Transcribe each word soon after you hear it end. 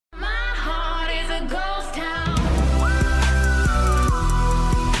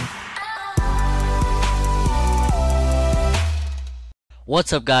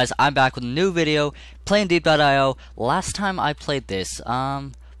What's up, guys? I'm back with a new video, playing Deep.io. Last time I played this,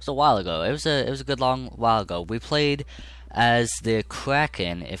 was a while ago. It was a good long while ago. We played as the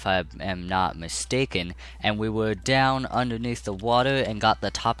Kraken, if I am not mistaken, and we were down underneath the water and got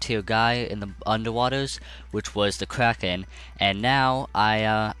the top tier guy in the underwaters, which was the Kraken. And now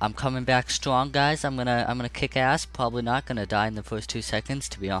I'm coming back strong, guys. I'm gonna kick ass. Probably not gonna die in the first 2 seconds,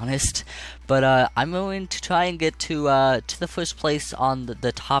 to be honest. But I'm going to try and get to the first place on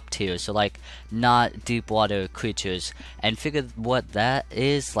the top tier, so like not deep water creatures, and figure what that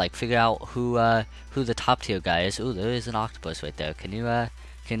is. Like figure out who the top tier guy is. Ooh, there is an octopus right there. Can you I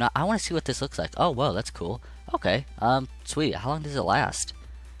want to see what this looks like. Oh, whoa, that's cool. Okay, sweet. How long does it last?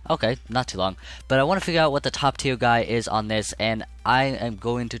 Okay, not too long. But I want to figure out what the top tier guy is on this, and I am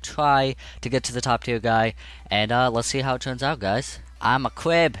going to try to get to the top tier guy, and let's see how it turns out, guys. I'm a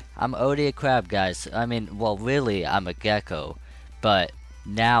crab. I'm already a crab, guys. I mean, well, really, I'm a gecko, but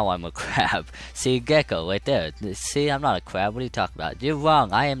now I'm a crab. See, gecko right there. See, I'm not a crab. What are you talking about? You're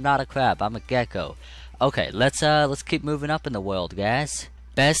wrong. I am not a crab. I'm a gecko. Okay, let's keep moving up in the world, guys.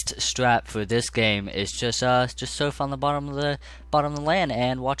 Best strat for this game is just surf on the bottom of the land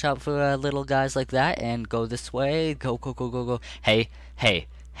and watch out for little guys like that and go this way. Go. Hey.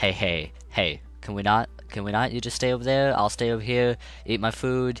 Can we not? You just stay over there. I'll stay over here. Eat my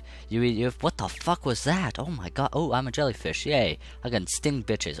food. You eat your. What the fuck was that? Oh my god. Oh, I'm a jellyfish. Yay. I can sting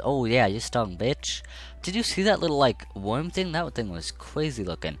bitches. Oh yeah, you stung, bitch. Did you see that little like worm thing? That thing was crazy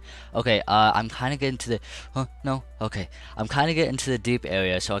looking. Okay. I'm kind of getting to the. No. Okay. I'm kind of getting to the deep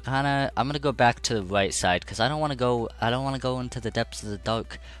area. So I'm gonna go back to the right side because I don't want to go. Into the depths of the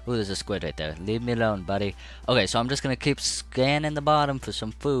dark. Ooh, there's a squid right there. Leave me alone, buddy. Okay. So I'm just gonna keep scanning the bottom for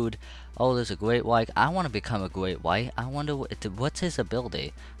some food. Oh, there's a great white. I want to become a great white. I wonder what's his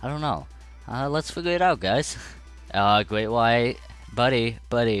ability. I don't know. Let's figure it out, guys. Great white, buddy,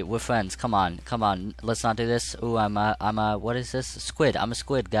 we're friends. Come on. Let's not do this. Ooh, I'm a what is this? Squid. I'm a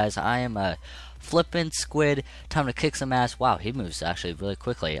squid, guys. I am a flippin' squid. Time to kick some ass. Wow, he moves actually really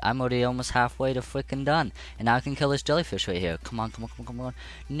quickly. I'm already almost halfway to freaking done, and now I can kill this jellyfish right here. Come on.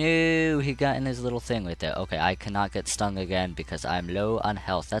 No, he got in his little thing right there. Okay, I cannot get stung again because I'm low on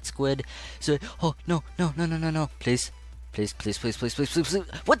health. That squid. So, oh no. Please. What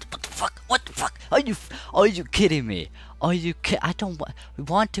the fuck? Are you kidding me? I don't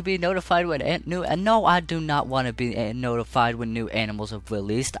want to be notified when no, I do not want to be notified when new animals are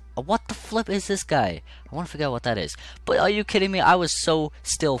released. What the flip is this guy? I want to figure out what that is. But are you kidding me? I was so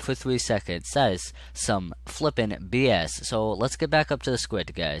still for 3 seconds. That is some flippin' BS. So let's get back up to the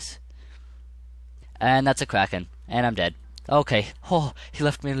squid, guys. And that's a Kraken. And I'm dead. Okay. Oh, he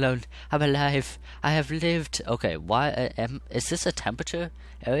left me alone. I'm alive. I have lived. Okay, why is this a temperature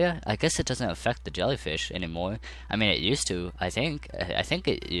area? I guess it doesn't affect the jellyfish anymore. I mean, it used to, I think. I think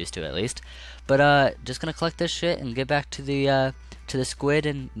it used to, at least. But just gonna collect this shit and get back to the squid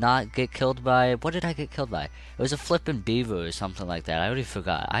and not get killed by. What did I get killed by? It was a flippin' beaver or something like that. I already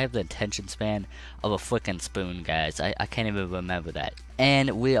forgot. I have the attention span of a frickin' spoon, guys. I can't even remember that.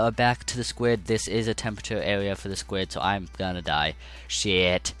 And we are back to the squid. This is a temperature area for the squid, so I'm gonna die.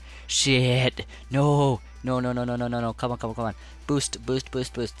 Shit. No. Come on. Boost.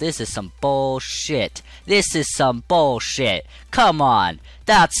 This is some bullshit. Come on.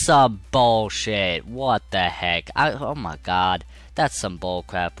 That's some bullshit. What the heck? Oh my god. That's some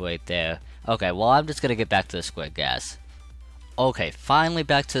bullcrap right there. Okay, well, I'm just gonna get back to the squid, guys. Okay, finally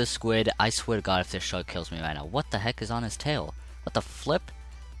back to the squid. I swear to god if this shark kills me right now. What the heck is on his tail? What the flip?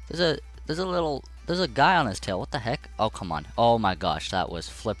 There's a guy on his tail. What the heck? Oh, come on. Oh my gosh, that was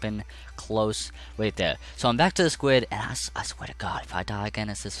flippin' close right there. So I'm back to the squid, and I swear to god, if I die again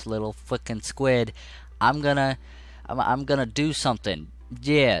as this little frickin' squid, I'm gonna do something.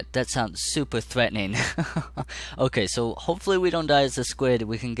 Yeah, that sounds super threatening. Okay, so hopefully we don't die as the squid.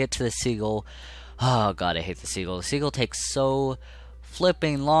 We can get to the seagull. Oh god, I hate the seagull. The seagull takes so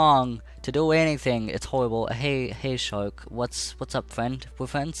flipping long to do anything. It's horrible. Hey shark, what's up, friend? We're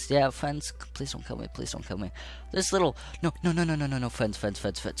friends? Yeah, friends. Please don't kill me. This little no, friends.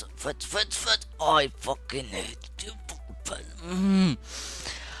 Oh, I fucking hate you.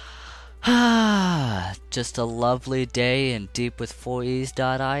 Just a lovely day in Deep with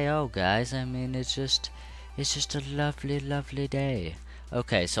 4es.io, guys. I mean, it's just a lovely day.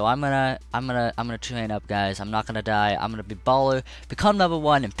 Okay, so I'm gonna train up, guys. I'm not gonna die. I'm gonna be baller, become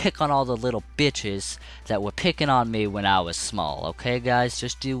 #1, and pick on all the little bitches that were picking on me when I was small. Okay, guys,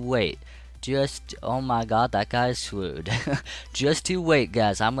 just you wait. Oh my god, that guy's screwed. Just you wait,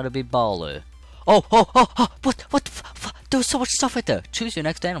 guys. I'm gonna be baller. Oh! What the fuck? There was so much stuff right there. Choose your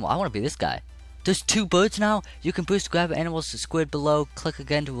next animal. I want to be this guy. There's 2 birds now? You can boost grab animals to squid below. Click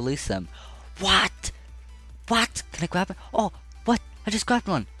again to release them. What? What? Can I grab it? Oh, what? I just grabbed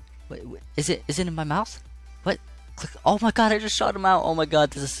one. Wait, is it in my mouth? What? Click. Oh my god, I just shot him out. Oh my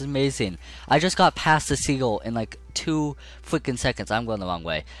god, this is amazing. I just got past the seagull in like 2 freaking seconds. I'm going the wrong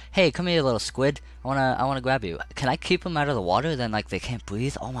way. Hey, come here, little squid. I wanna grab you. Can I keep them out of the water? Then like they can't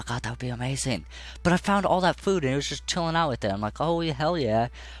breathe. Oh my god, that would be amazing. But I found all that food and it was just chilling out with it. I'm like, oh hell yeah.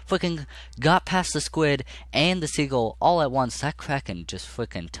 Freaking got past the squid and the seagull all at once. That kraken just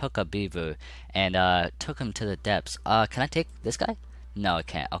freaking took a beaver and took him to the depths. Can I take this guy? No, I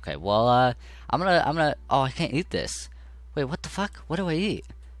can't. Okay, well, I'm gonna, oh, I can't eat this. Wait, what the fuck? What do I eat?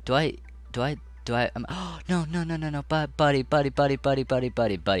 Oh, no, buddy,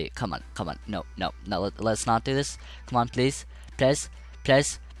 come on, no, let's not do this. Come on, please, let's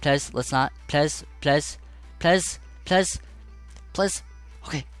not, please.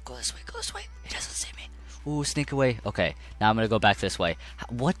 Okay, go this way, he doesn't see me. Ooh, sneak away. Okay, now I'm gonna go back this way.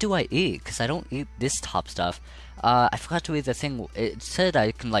 What do I eat? Because I don't eat this top stuff. I forgot to eat the thing. It said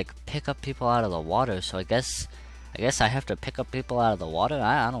I can, like, pick up people out of the water, so I guess I have to pick up people out of the water?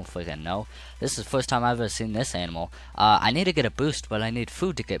 I don't freaking know. This is the first time I've ever seen this animal. I need to get a boost, but I need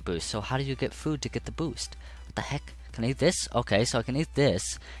food to get boost. So how do you get food to get the boost? What the heck? Can I eat this? Okay, so I can eat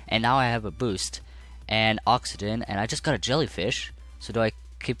this, and now I have a boost. And oxygen, and I just got a jellyfish. So do I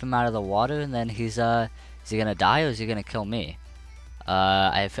keep him out of the water, and then is he gonna die, or is he gonna kill me?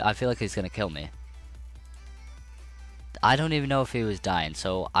 I feel like he's gonna kill me. I don't even know if he was dying,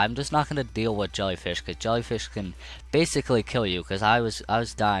 so I'm just not gonna deal with jellyfish, because jellyfish can basically kill you, because I was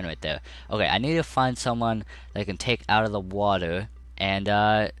dying right there. Okay, I need to find someone that can take out of the water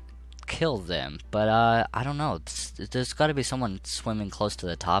and kill them, but I don't know. There's got to be someone swimming close to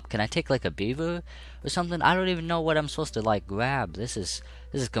the top. Can I take like a beaver or something? I don't even know what I'm supposed to like grab. This is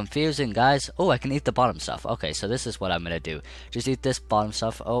confusing, guys. Oh, I can eat the bottom stuff. Okay, so this is what I'm gonna do. Just eat this bottom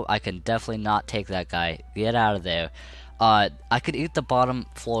stuff. Oh, I can definitely not take that guy. Get out of there. I could eat the bottom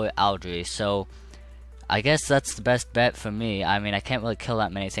floor algae, so I guess that's the best bet for me. I mean, I can't really kill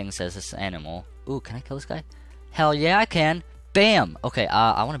that many things as this animal. Ooh, can I kill this guy? Hell yeah, I can. Bam! Okay,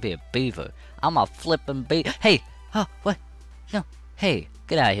 I want to be a beaver. I'm a flippin' beaver. Hey! Oh, what? No. Hey,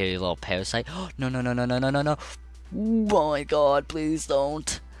 get out of here, you little parasite. No. Oh my god, please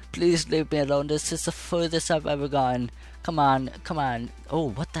don't. Please leave me alone. This is the furthest I've ever gone. Come on. Oh,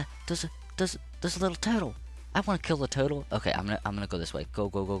 what the? There's a little turtle. I want to kill the turtle. Okay, I'm gonna go this way.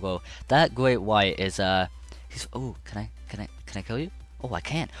 Go. That great white is he's. Oh, can I kill you? Oh, I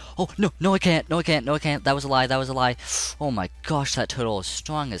can't. Oh no, I can't. That was a lie. Oh my gosh, that turtle is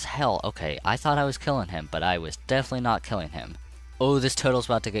strong as hell. Okay, I thought I was killing him, but I was definitely not killing him. Oh, this turtle's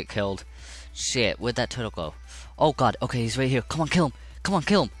about to get killed. Shit, where'd that turtle go? Oh god. Okay, he's right here. Come on, kill him.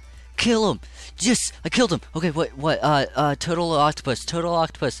 Kill him! Yes, I killed him. Okay, what? Turtle or octopus? Turtle or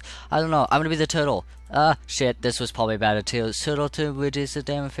octopus? I don't know. I'm gonna be the turtle. Shit, this was probably bad too. Turtle to reduce the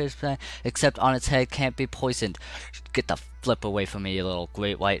damage fish plant, except on its head can't be poisoned. Get the flip away from me, you little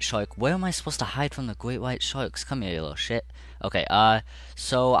great white shark. Where am I supposed to hide from the great white sharks? Come here, you little shit. Okay,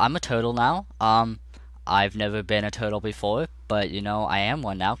 so I'm a turtle now. I've never been a turtle before, but you know, I am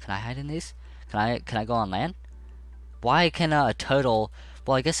one now. Can I hide in these? Can I go on land? Why can a turtle?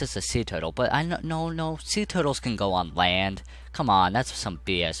 Well, I guess it's a sea turtle, but no, sea turtles can go on land. Come on, that's some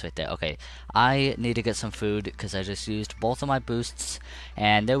BS right there. Okay, I need to get some food because I just used both of my boosts,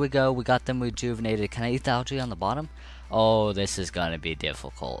 and there we go. We got them rejuvenated. Can I eat the algae on the bottom? Oh, this is gonna be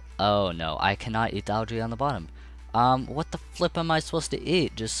difficult. Oh no, I cannot eat the algae on the bottom. What the flip am I supposed to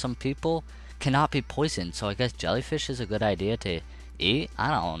eat? Just some people cannot be poisoned, so I guess jellyfish is a good idea to eat?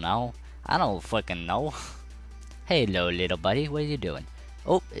 I don't know. I don't fucking know. Hello, little buddy. What are you doing?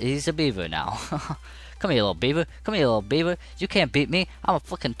 Oh, he's a beaver now. Come here, little beaver. You can't beat me. I'm a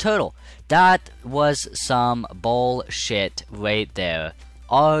fucking turtle. That was some bullshit right there.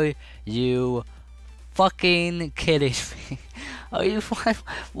 Are you fucking kidding me? Are you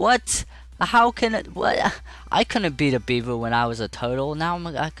what? How can it? What? I couldn't beat a beaver when I was a turtle. Now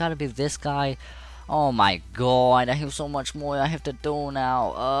I gotta be this guy. Oh my god! I have so much more I have to do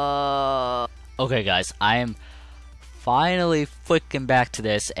now. Okay, guys, I am finally freaking back to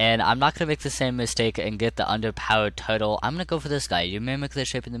this, and I'm not gonna make the same mistake and get the underpowered turtle. I'm gonna go for this guy. You mimic the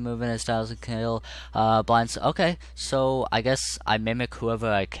shape and the movement and styles and kill blinds. Okay, so I guess I mimic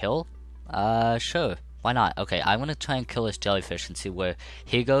whoever I kill. Sure, why not? Okay, I'm gonna try and kill this jellyfish and see where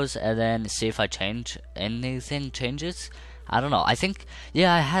he goes, and then see if I change. Anything changes? I don't know. I think,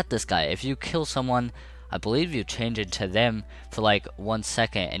 yeah, I had this guy. If you kill someone, I believe you change into them for like 1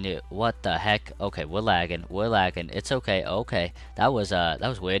 second, and you, what the heck? Okay, we're lagging. It's okay. Okay, that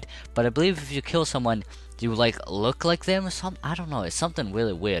was weird. But I believe if you kill someone, you like look like them or something. I don't know. It's something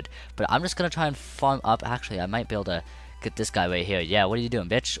really weird. But I'm just gonna try and farm up. Actually, I might be able to get this guy right here. Yeah, what are you doing,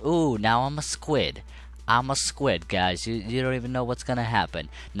 bitch? Ooh, now I'm a squid. I'm a squid, guys. You don't even know what's gonna happen.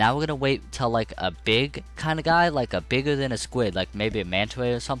 Now we're gonna wait till like a big kind of guy, like a bigger than a squid, like maybe a manta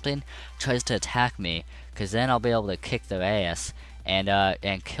ray or something, tries to attack me, cause then I'll be able to kick their ass and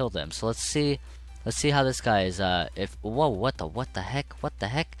kill them. So let's see how this guy is. If whoa, what the heck?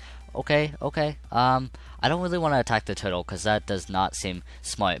 Okay. I don't really want to attack the turtle, cause that does not seem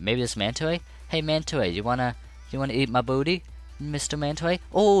smart. Maybe this manta ray. Hey manta ray, you wanna eat my booty, Mr. Manta Ray?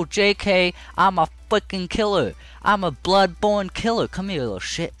 Oh, JK, I'm a fucking killer. I'm a blood-born killer. Come here, little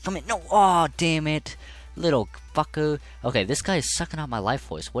shit. Come here. No, oh, damn it. Little fucker. Okay, this guy is sucking out my life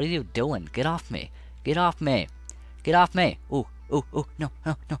force. What are you doing? Get off me. Get off me. Get off me. Ooh, no.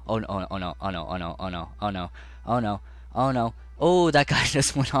 Oh, no. Oh, that guy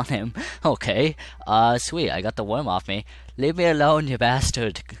just went on him. Okay. Sweet. I got the worm off me. Leave me alone, you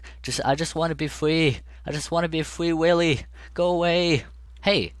bastard. I just want to be free. I just want to be a free willy. Go away.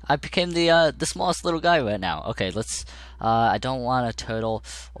 Hey, I became the smallest little guy right now. Okay, let's, I don't want a turtle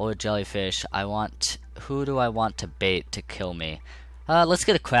or a jellyfish. Who do I want to bait to kill me? Let's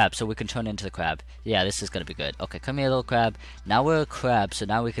get a crab so we can turn into the crab. Yeah, this is gonna be good. Okay, come here, little crab. Now we're a crab, so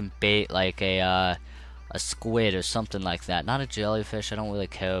now we can bait like a squid or something like that. Not a jellyfish. I don't really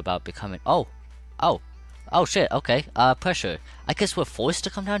care about becoming. Oh shit. Okay. Pressure. I guess we're forced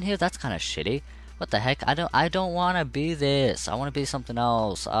to come down here. That's kind of shitty. What the heck? I don't want to be this. I want to be something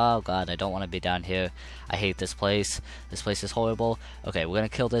else. Oh god, I don't want to be down here. I hate this place. This place is horrible. Okay, we're gonna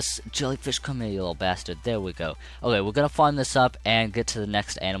kill this jellyfish. Come here, you little bastard. There we go. Okay, we're gonna farm this up and get to the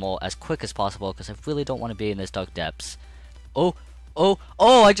next animal as quick as possible, because I really don't want to be in this dark depths. Oh,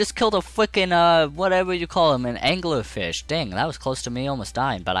 I just killed a freaking, whatever you call him, an anglerfish. Dang, that was close to me almost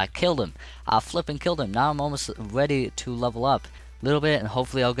dying, but I killed him. I flipping killed him. Now I'm almost ready to level up. Little bit, and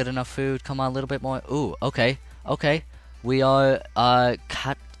hopefully I'll get enough food. Come on, a little bit more. Ooh, okay. We are,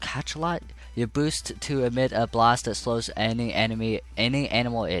 catch a lot. You boost to emit a blast that slows any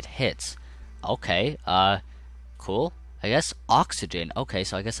animal it hits. Okay, cool. I guess oxygen. Okay,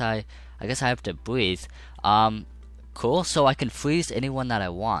 so I guess I have to breathe. Cool. So I can freeze anyone that I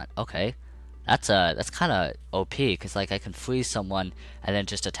want. Okay. That's kind of OP, because like I can freeze someone and then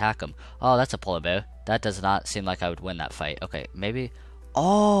just attack them. Oh, that's a polar bear. That does not seem like I would win that fight. Okay, maybe.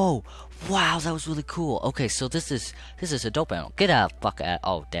 Oh, wow, that was really cool. Okay, so this is a dope animal. Get out, fuck out.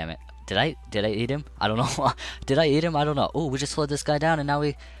 Oh, damn it. Did I eat him? I don't know. Did I eat him? I don't know. Oh, we just slowed this guy down, and now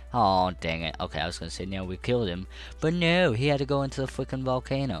we. Oh, dang it. Okay, I was gonna say now we killed him, but no, he had to go into the freaking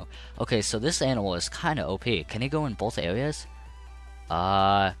volcano. Okay, so this animal is kind of OP. Can he go in both areas?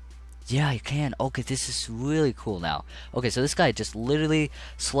 Yeah, you can. Okay, this is really cool now. Okay, so this guy just literally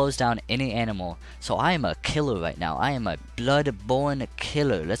slows down any animal. So I am a killer right now. I am a blood-born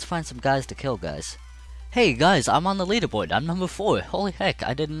killer. Let's find some guys to kill, guys. Hey, guys, I'm on the leaderboard. I'm number 4. Holy heck,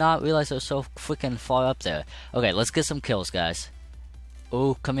 I did not realize I was so freaking far up there. Okay, let's get some kills, guys.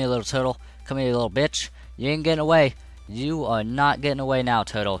 Oh, come here, little turtle. Come here, little bitch. You ain't getting away. You are not getting away now,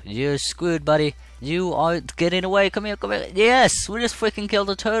 turtle. You're screwed, buddy. You are getting away. Come here, come here. Yes, we just freaking killed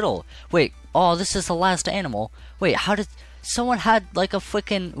a turtle. Wait, oh, this is the last animal. Wait, how did... Someone had, like, a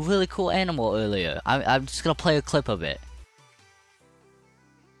freaking really cool animal earlier. I'm just gonna play a clip of it.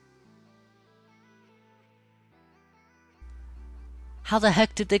 How the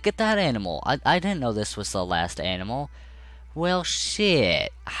heck did they get that animal? I didn't know this was the last animal. Well,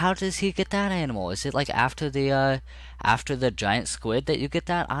 shit. How does he get that animal? Is it like after the giant squid that you get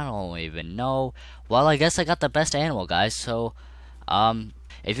that? I don't even know. Well, I guess I got the best animal, guys. So,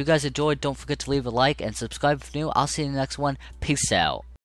 if you guys enjoyed, don't forget to leave a like and subscribe if new. I'll see you in the next one. Peace out.